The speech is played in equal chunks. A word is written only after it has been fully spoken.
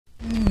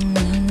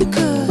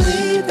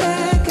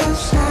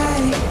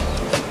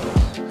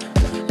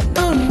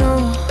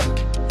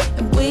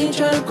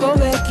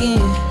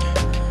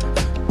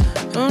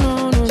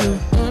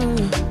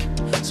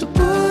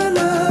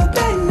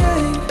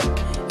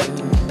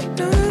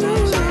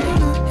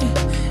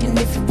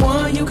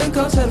you can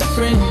go tell a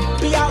friend.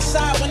 Be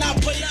outside when I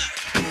pull up.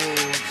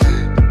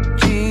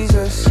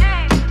 Jesus,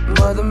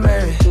 Mother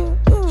Mary,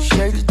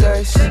 shake the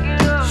dice,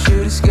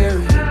 shoot it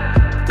scary,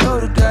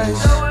 throw the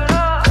dice,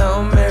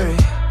 Hail Mary.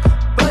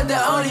 But the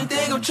only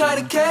thing I'm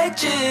trying to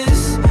catch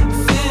is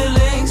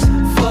feelings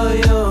for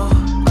you.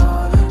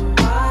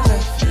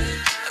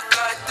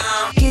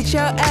 Get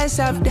your ass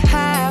off the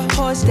high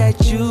horse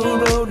that you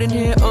rode in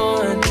here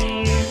on.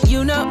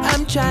 You know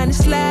I'm trying to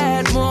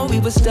slide more, we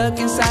were stuck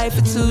inside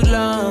for too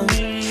long.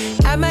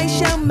 I might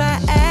show my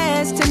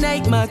ass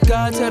tonight, my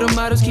God, tell the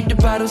models keep the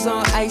bottles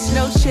on ice,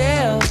 no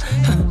chill.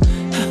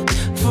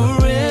 For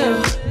real,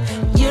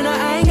 you know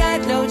I ain't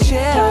got no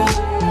chill.